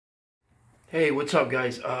Hey, what's up,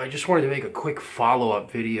 guys? I just wanted to make a quick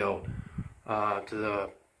follow-up video to the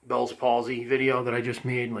Bell's Palsy video that I just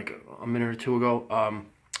made like a minute or two ago.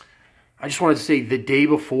 I just wanted to say the day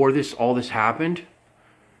before all this happened,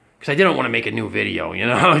 because I didn't want to make a new video, you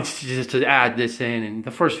know, it's just to add this in, and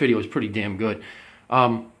the first video was pretty damn good.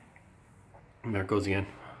 There it goes again.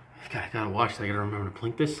 I gotta watch that. I gotta remember to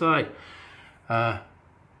blink this side. I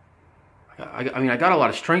mean, I got a lot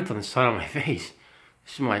of strength on the side of my face.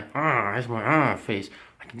 This is my face.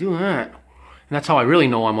 I can do that. And that's how I really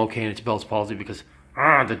know I'm okay and it's Bell's palsy, because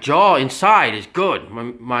the jaw inside is good.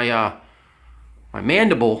 My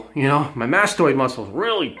mandible, you know, my mastoid muscle is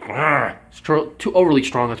really too overly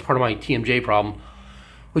strong. That's part of my TMJ problem.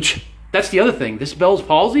 Which, that's the other thing. This Bell's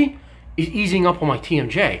palsy is easing up on my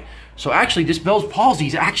TMJ. So actually, this Bell's palsy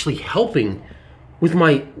is actually helping with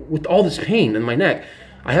all this pain in my neck.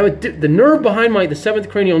 I have the nerve behind the 7th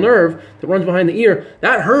cranial nerve that runs behind the ear.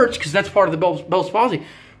 That hurts because that's part of the Bell's palsy.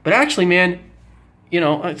 But actually, man, you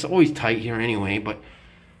know, it's always tight here anyway, but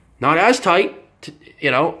not as tight,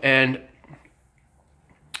 you know, and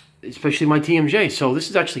especially my TMJ. So this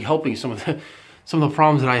is actually helping some of the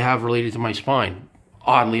problems that I have related to my spine.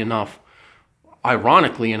 Oddly enough,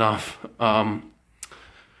 ironically enough, but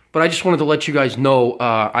I just wanted to let you guys know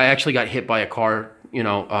I actually got hit by a car, you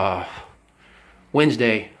know,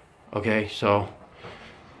 Wednesday. Okay, so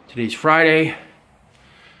today's Friday,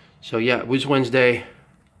 so yeah, it was Wednesday,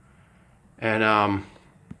 and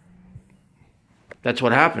that's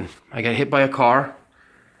what happened. I got hit by a car,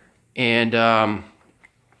 and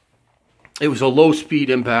it was a low-speed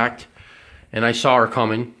impact, and I saw her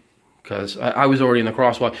coming because I was already in the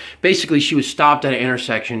crosswalk. Basically, she was stopped at an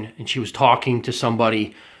intersection, and she was talking to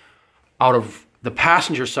somebody out of the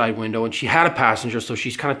passenger side window, and she had a passenger, so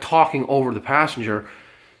she's kind of talking over the passenger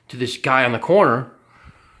to this guy on the corner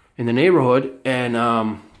in the neighborhood,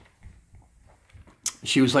 and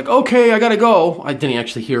she was like, okay, I gotta go. I didn't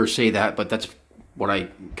actually hear her say that, but that's what I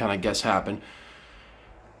kind of guess happened.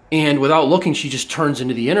 And without looking, she just turns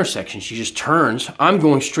into the intersection. She just turns. I'm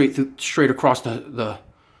going straight across the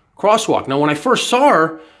crosswalk. Now, when I first saw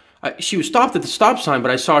her, she was stopped at the stop sign,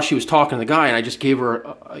 but I saw she was talking to the guy, and I just gave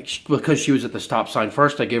her, because she was at the stop sign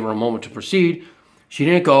first, I gave her a moment to proceed. She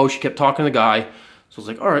didn't go. She kept talking to the guy. So I was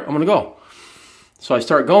like, all right, I'm going to go. So I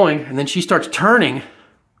start going, and then she starts turning.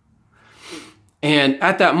 And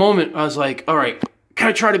at that moment, I was like, all right, can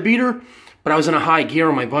I try to beat her? But I was in a high gear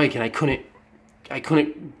on my bike, and I couldn't,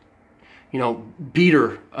 you know, beat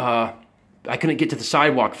her. I couldn't get to the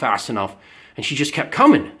sidewalk fast enough, and she just kept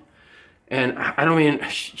coming. And I don't mean,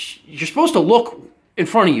 you're supposed to look in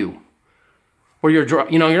front of you, where you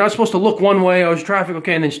know, you're not supposed to look one way. Oh, there's traffic,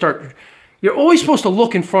 okay, and then start. You're always supposed to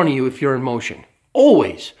look in front of you if you're in motion.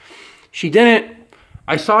 Always. She didn't.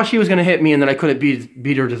 I saw she was going to hit me, and then I couldn't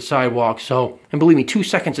beat her to the sidewalk. So, and believe me, 2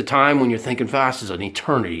 seconds of time when you're thinking fast is an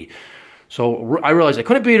eternity. So I realized I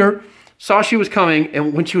couldn't beat her. Saw she was coming,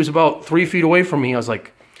 and when she was about 3 feet away from me, I was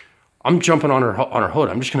like, I'm jumping on her hood.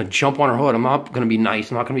 I'm just going to jump on her hood. I'm not going to be nice.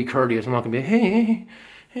 I'm not going to be courteous. I'm not going to be,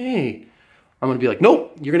 hey. I'm going to be like,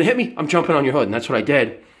 nope, you're going to hit me. I'm jumping on your hood. And that's what I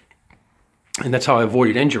did. And that's how I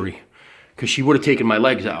avoided injury, because she would have taken my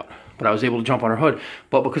legs out. But I was able to jump on her hood.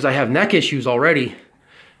 But because I have neck issues already,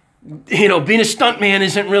 you know, being a stuntman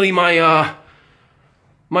isn't really my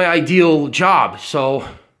my ideal job. So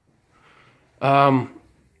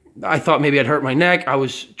I thought maybe I'd hurt my neck. I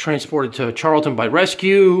was transported to Charlton by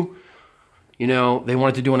rescue. You know, they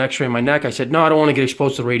wanted to do an x-ray on my neck. I said, no, I don't want to get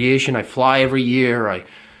exposed to radiation. I fly every year. I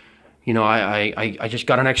just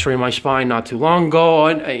got an x-ray in my spine not too long ago.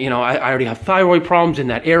 And, you know, I already have thyroid problems in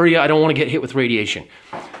that area. I don't want to get hit with radiation.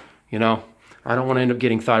 You know, I don't want to end up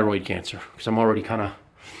getting thyroid cancer because I'm already kind of,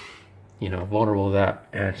 you know, vulnerable to that.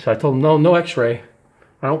 And so I told them, no x-ray.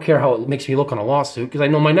 I don't care how it makes me look on a lawsuit because I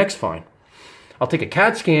know my neck's fine. I'll take a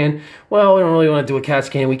CAT scan. Well, we don't really want to do a CAT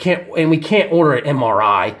scan. We can't order an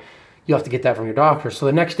MRI. You have to get that from your doctor. So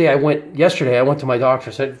the next day yesterday I went to my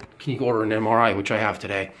doctor, said, can you order an MRI, which I have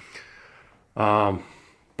today.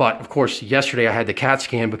 But of course, yesterday I had the CAT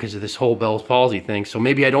scan because of this whole Bell's palsy thing. So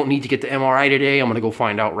maybe I don't need to get the MRI today. I'm going to go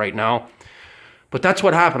find out right now. But that's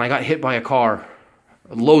what happened. I got hit by a car,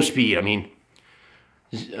 low speed. I mean,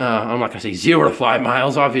 I'm not going to say 0 to 5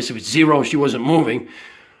 miles. Obviously, with 0, she wasn't moving.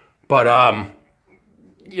 But,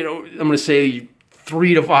 you know, I'm going to say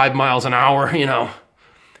 3 to 5 miles an hour, you know.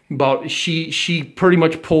 But she pretty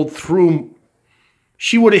much pulled through.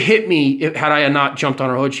 She would have hit me, had I not jumped on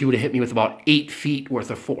her hood, she would have hit me with about 8 feet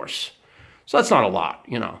worth of force. So that's not a lot,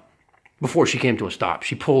 you know. Before she came to a stop,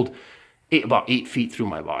 she pulled about 8 feet through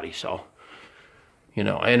my body. So, you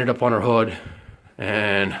know, I ended up on her hood,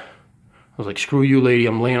 and I was like, screw you, lady.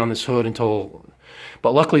 I'm laying on this hood until...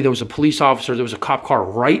 But luckily, there was a police officer. There was a cop car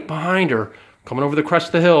right behind her coming over the crest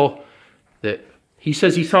of the hill that he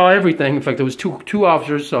says he saw everything. In fact, there was two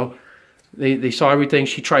officers, so they saw everything.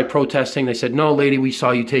 She tried protesting. They said, no, lady, we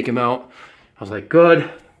saw you take him out. I was like, good.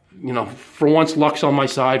 You know, for once, luck's on my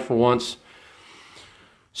side for once.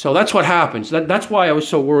 So that's what happens. That's why I was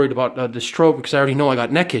so worried about the stroke, because I already know I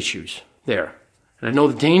got neck issues there. And I know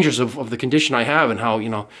the dangers of the condition I have and how, you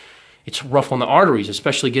know, it's rough on the arteries,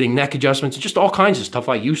 especially getting neck adjustments, just all kinds of stuff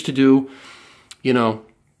I used to do, you know,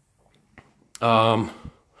 as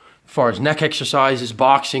far as neck exercises,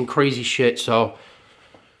 boxing, crazy shit. So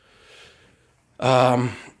I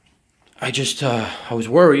was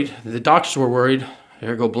worried. The doctors were worried.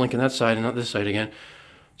 There I go blinking that side and not this side again.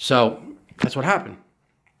 So that's what happened.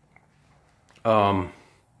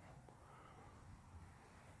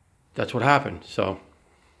 That's what happened. So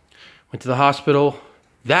went to the hospital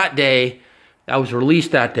that day. I was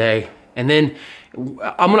released that day. And then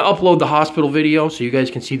I'm going to upload the hospital video so you guys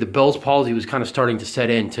can see the Bell's palsy was kind of starting to set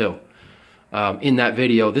in too. In that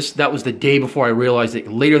video. That was the day before I realized that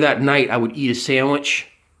later that night I would eat a sandwich.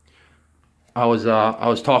 I was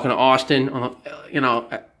talking to Austin, you know,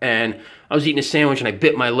 and I was eating a sandwich and I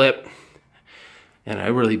bit my lip. And I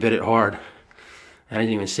really bit it hard. And I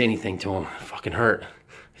didn't even say anything to him. It fucking hurt.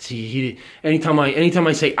 See, anytime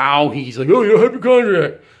I say ow, he's like, oh, you're a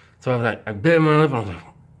hypochondriac. So I bit my lip and I was like,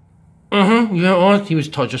 yeah, he was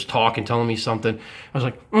just talking, telling me something. I was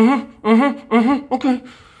like, okay.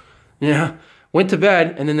 Yeah. Went to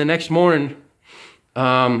bed, and then the next morning,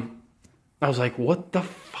 I was like, what the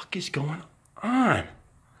fuck is going on?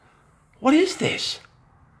 What is this?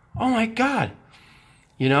 Oh my God.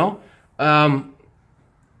 You know?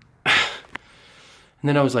 And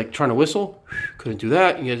then I was like trying to whistle. Couldn't do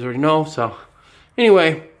that. You guys already know. So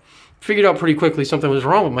anyway, figured out pretty quickly something was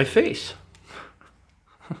wrong with my face.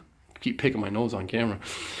 Keep picking my nose on camera.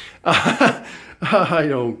 I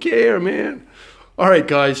don't care, man. All right,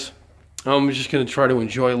 guys. I'm just going to try to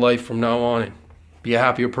enjoy life from now on and be a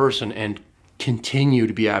happier person and continue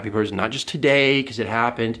to be a happy person. Not just today, because it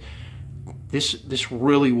happened. This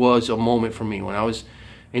really was a moment for me. When I was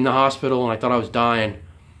in the hospital and I thought I was dying,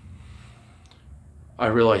 I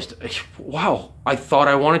realized, wow, I thought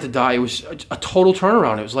I wanted to die. It was a total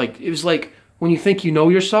turnaround. It was like when you think you know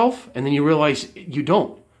yourself and then you realize you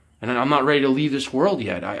don't. And I'm not ready to leave this world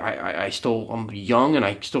yet. I'm young and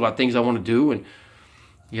I still got things I want to do. And,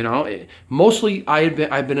 you know, mostly I've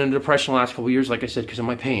been in a depression the last couple of years, like I said, because of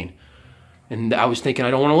my pain. And I was thinking I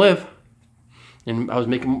don't want to live. And I was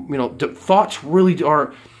making, you know, thoughts really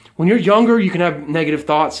are, when you're younger, you can have negative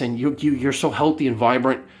thoughts and you're so healthy and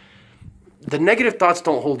vibrant. The negative thoughts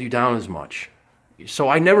don't hold you down as much. So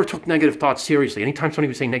I never took negative thoughts seriously. Anytime somebody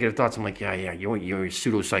was saying negative thoughts, I'm like, yeah, you're a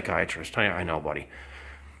pseudo-psychiatrist. I know, buddy.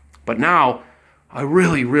 But now, I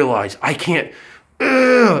really realize I can't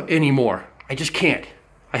anymore. I just can't.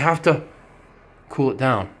 I have to cool it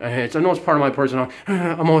down. I know it's part of my personality.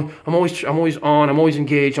 I'm always on. I'm always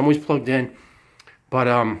engaged. I'm always plugged in. But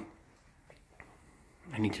I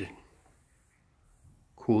need to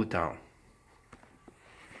cool it down.